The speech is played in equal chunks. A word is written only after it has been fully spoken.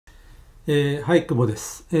はい、久保で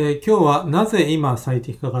す。今日はなぜ今最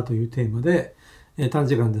適化かというテーマで、短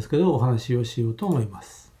時間ですけどお話をしようと思いま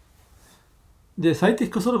す。で、最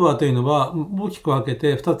適化ソルバーというのは大きく分け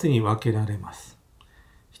て2つに分けられます。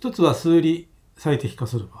1つは数理最適化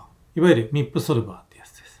ソルバー、いわゆる MIP ソルバーってや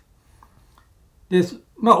つです。で、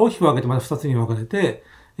大きく分けてまた2つに分かれて、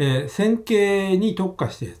線形に特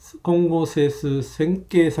化したやつ、混合整数線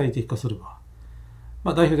形最適化ソルバ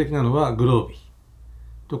ー。代表的なのはグロービー。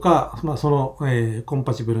とか、その、コン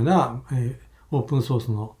パチブルな、オープンソース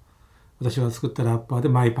の私が作ったラッパーで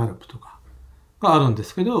マイパルプとかがあるんで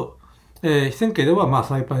すけど、非線形では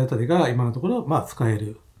サイパーあたりが今のところ使え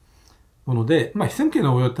るもので、非線形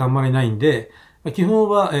の応用ってあんまりないんで、基本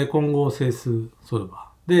は、混合整数ソル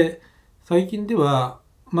バーで、最近では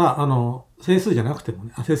整数じゃなくても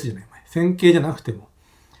ね、整数じゃない、線形じゃなくても、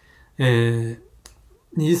二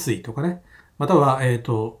次数とかね、または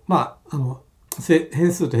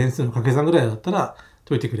変数と変数の掛け算ぐらいだったら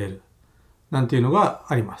解いてくれるなんていうのが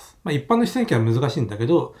あります。一般の非線形は難しいんだけ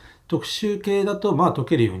ど、特殊系だと解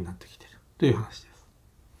けるようになってきているという話です。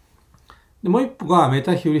でもう一歩がメ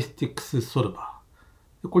タヒューリスティックスソルバ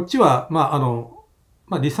ー。こっちは、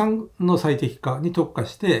離散の最適化に特化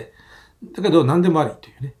して、だけど何でもありと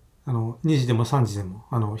いうね。2次でも3次でも、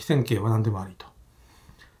非線形は何でもありと。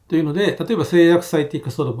というので、例えば制約最適化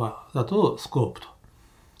ソルバーだとスコープと。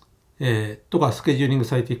とかスケジューリング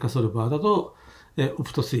最適化ソルバーだと、オ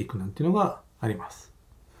プトスイークなんていうのがあります。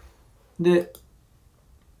で、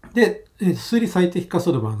数理最適化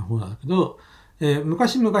ソルバーの方なんだけど、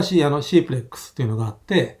昔々シープレックスっていうのがあっ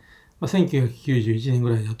て、1991年ぐ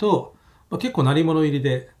らいだと、結構鳴り物入り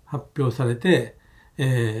で発表されて、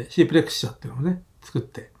シープレックス社っていうのをね、作っ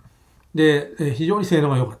て、で、非常に性能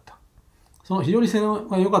が良かった。その非常に性能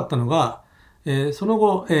が良かったのが、その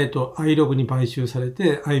後、iLog に買収され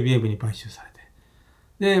て、IBM に買収さ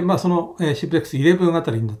れて。で、その、シプレックス11あ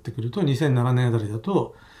たりになってくると、2007年あたりだ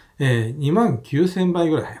と、29000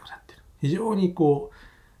倍ぐらい速くなっている。非常に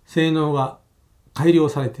性能が改良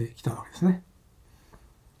されてきたわけですね。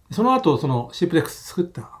その後、そのシプレックス作っ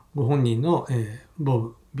たご本人の、ボ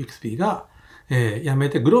ブ・ビクスビーが、辞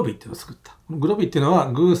めてグロービーっていうのを作った。グロービーっていうの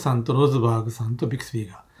は、グーさんとロズバーグさんとビクスビ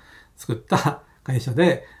ーが作った会社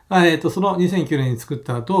で、その2009年に作っ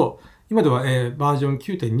た後、今では、バージョン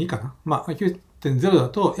 9.2 かな。9.0 だ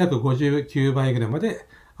と約59倍ぐらいまで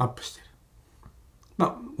アップしている。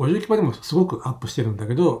59倍でもすごくアップしてるんだ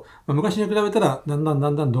けど、昔に比べたらだんだ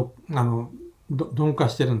ん鈍化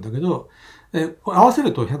してるんだけど、合わせ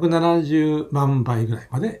ると170万倍ぐらい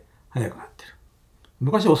まで速くなってる。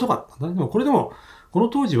昔遅かったんだね。でもこれでも、この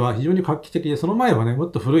当時は非常に画期的で、その前はね、も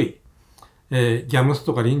っと古い、ギャムス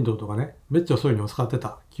とかリンドウとかね、めっちゃ遅いのを使って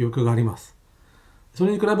た記憶があります。そ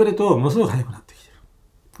れに比べると、ものすごく速くなってきてる。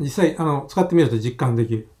実際、使ってみると実感で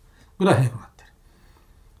きるぐらい速くなってる。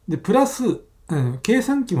で、プラス、計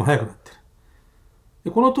算機も速くなってる。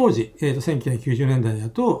でこの当時、1990年代だ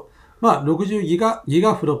と、60ギ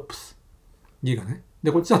ガフロップス。ギガね。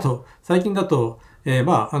で、こっちだと、最近だと、ペ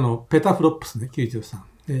タフロップスね、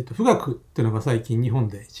93。富岳っていうのが最近日本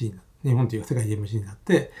で1位になって、日本というか世界で MC になっ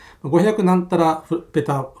て、500何たらペ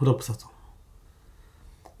タフロップだと。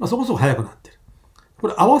そこそこ速くなってる。こ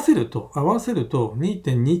れ合わせると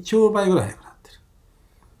 2.2 兆倍ぐらい速くなってる。っ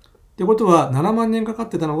てことは7万年かかっ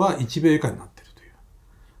てたのが1秒以下になってるという。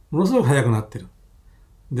ものすごく速くなってる。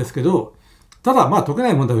んですけど、ただ解けな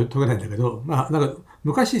い問題は解けないんだけど、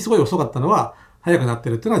昔すごい遅かったのは速くなって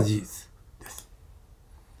るっていうのは事実です。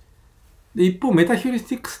で、一方メタヒューリス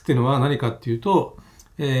ティックスっていうのは何かっていうと、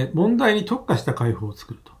問題に特化した解法を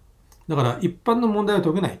作ると。だから一般の問題は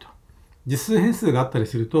解けないと。実数変数があったり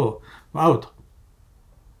するとアウト。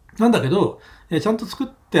なんだけど、ちゃんと作っ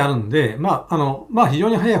てあるんで、非常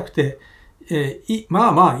に早くて、いい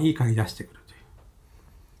鍵出してくるとい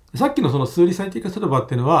う。さっきのその数理最適化ソルバーっ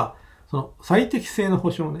ていうのは、その最適性の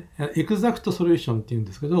保証ね、エクザクトソリューションっていうん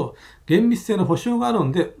ですけど、厳密性の保証がある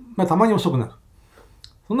んで、たまに遅くなる。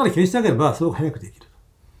そんなの気にしなければすごく早くできる。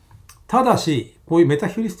ただし、こういうメタ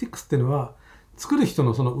ヒューリスティックスっていうのは、作る人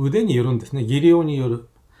のその腕によるんですね。技量による。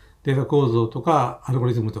データ構造とか、アルゴ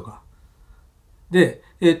リズムとか。で、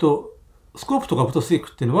スコープとかオプトスイーク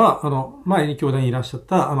っていうのは、前に教壇にいらっしゃっ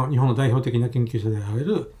た、日本の代表的な研究者であられ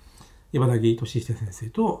る、茨城俊久先生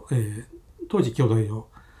と、当時教壇の、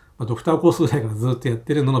ドクターコースぐらいからずっとやっ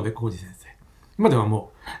てる野々部浩二先生。今では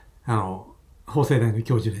もう、法政大の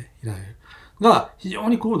教授でいられる。が、非常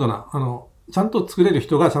に高度な、ちゃんと作れる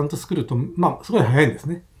人がちゃんと作ると、すごい早いんです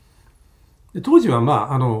ね。で当時は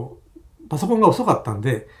パソコンが遅かったん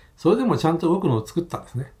で、それでもちゃんと動くのを作ったんで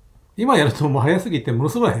すね。今やるともう早すぎてもの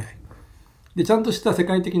すごい早い。で、ちゃんとした世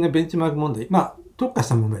界的なベンチマーク問題、特化し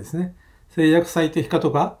た問題ですね。制約最適化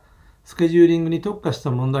とか、スケジューリングに特化し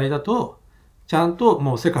た問題だと、ちゃんと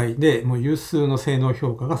もう世界でもう有数の性能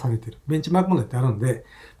評価がされている。ベンチマーク問題ってあるんで、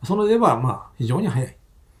そのでは非常に早い。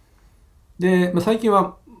で、最近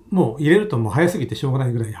はもう入れるともう早すぎてしょうがな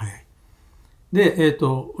いぐらい早い。で、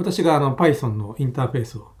私がPython のインターフェー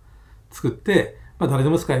スを作って、誰で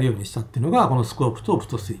も使えるようにしたっていうのが、このスコープとオプ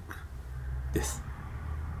トスイークです。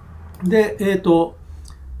で、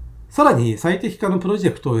さらに最適化のプロジ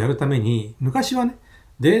ェクトをやるために、昔はね、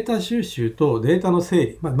データ収集とデータの整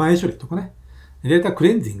理、前処理とかね、データク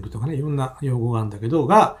レンジングとかね、いろんな用語があるんだけど、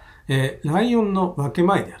ライオンの分け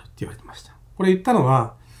前であるって言われてました。これ言ったの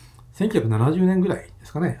は、1970年ぐらいで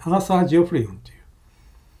すかね、アーサー・ジオフリオンと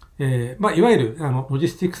いう、いわゆるロジ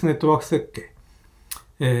スティックスネットワーク設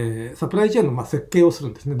計、サプライチェーンの設計をする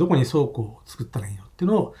んですね。どこに倉庫を作ったらいいのってい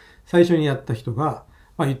うのを最初にやった人が、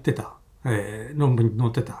言ってた、論文に載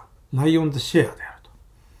ってたライオンズシェアであると。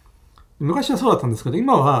昔はそうだったんですけど、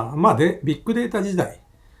今はビッグデータ時代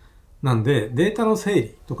なんで、データの整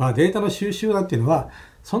理とかデータの収集なんていうのは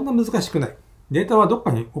そんな難しくない。データはどっ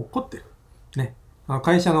かに落っこってる。ね。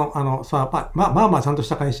会社のちゃんとし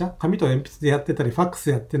た会社、紙と鉛筆でやってたり、ファックス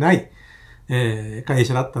やってない、会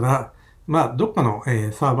社だったら、どっかの、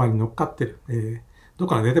サーバーに乗っかってる、どっ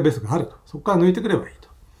かのデータベースがあると。そこから抜いてくればいいと。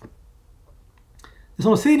そ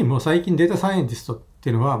の整理も最近データサイエンティストって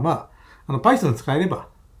いうのは、Python 使えれば、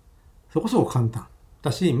そこそこ簡単。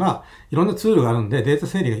だし、いろんなツールがあるんで、データ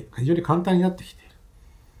整理が非常に簡単になってきてい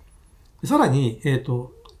る。さらに、未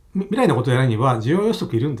来のことをやるには、需要予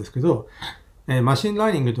測いるんですけど、マシンラ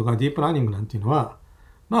ーニングとかディープラーニングなんていうのは、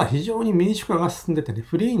非常に民主化が進んでてね、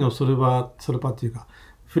フリーのソルバーっていうか、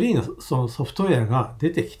フリーのそのソフトウェアが出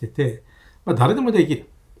てきてて、誰でもできる。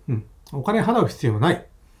お金払う必要ない。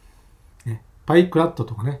パイクラット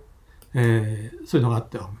とかね、そういうのがあっ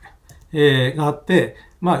て、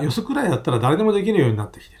予測くらいだったら誰でもできるようにな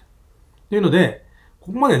ってきてる。というので、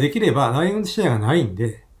ここまでできればライオンズシェアがないん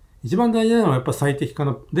で、一番大事なのはやっぱ最適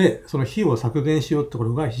化で、その費用を削減しようってとこ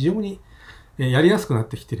ろが非常にやりやすくなっ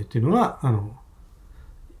てきているというのが、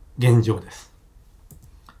現状です。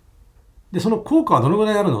で、その効果はどのぐ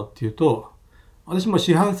らいあるのっていうと、私も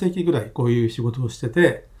四半世紀ぐらいこういう仕事をして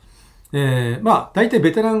て、大体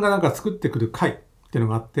ベテランが作ってくる回っていう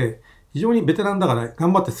のがあって、非常にベテランだから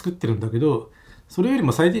頑張って作ってるんだけど、それより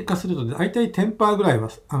も最適化すると大体 10% ぐらいは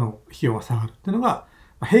費用が下がるっていうのが、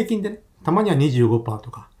平均でね、たまには 25%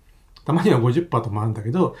 とか、たまには 50% とかもあるんだ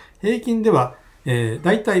けど、平均では、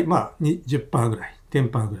大体10% ぐらい、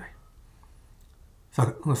10% ぐらい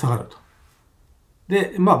下がると。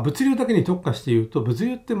で、物流だけに特化して言うと、物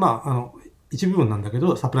流って一部分なんだけ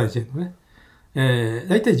ど、サプライチェーンのね、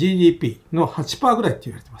大体 GDP の 8% ぐらいって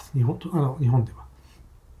言われてます。日本では。日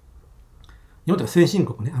本では先進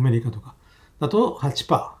国ね、アメリカとか。だと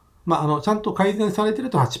 8%。ちゃんと改善されてる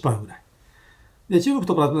と 8% ぐらい。で、中国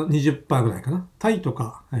とかだと 20% ぐらいかな。タイと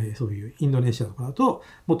か、そういうインドネシアとかだと、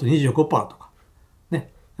もっと 25% とか、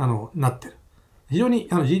ね、なってる。非常に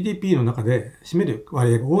GDP の中で占める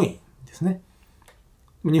割合が多いんですね。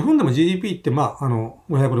日本でも GDP って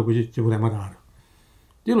560兆ぐらいまだある。っ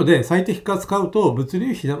ていうので、最適化使うと物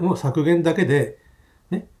流費の削減だけで、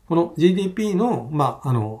ね、この GDP の、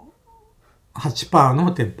8%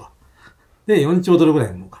 の10%。で、4兆ドルぐら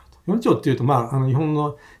い儲かると。4兆っていうと、日本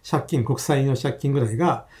の借金、国債の借金ぐらい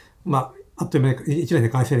が、あっという間に1年で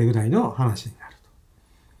返せるぐらいの話になると。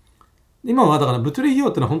今はだから物流費用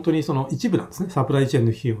ってのは本当にその一部なんですね。サプライチェーン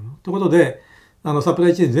の費用の。ということで、サプラ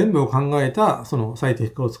イチェーン全部を考えたその最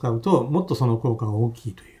適化を使うと、もっとその効果が大き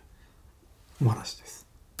いというお話です。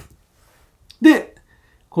で、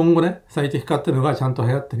今後ね、最適化っていうのがちゃんと流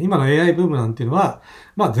行ってる。今の AI ブームなんていうのは、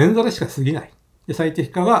前座でしか過ぎない。で、最適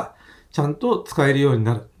化がちゃんと使えるように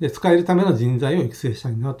なる。で、使えるための人材を育成した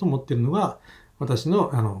いなと思っているのが、私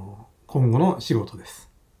の、今後の仕事です。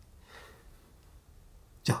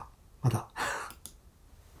じゃあ、また。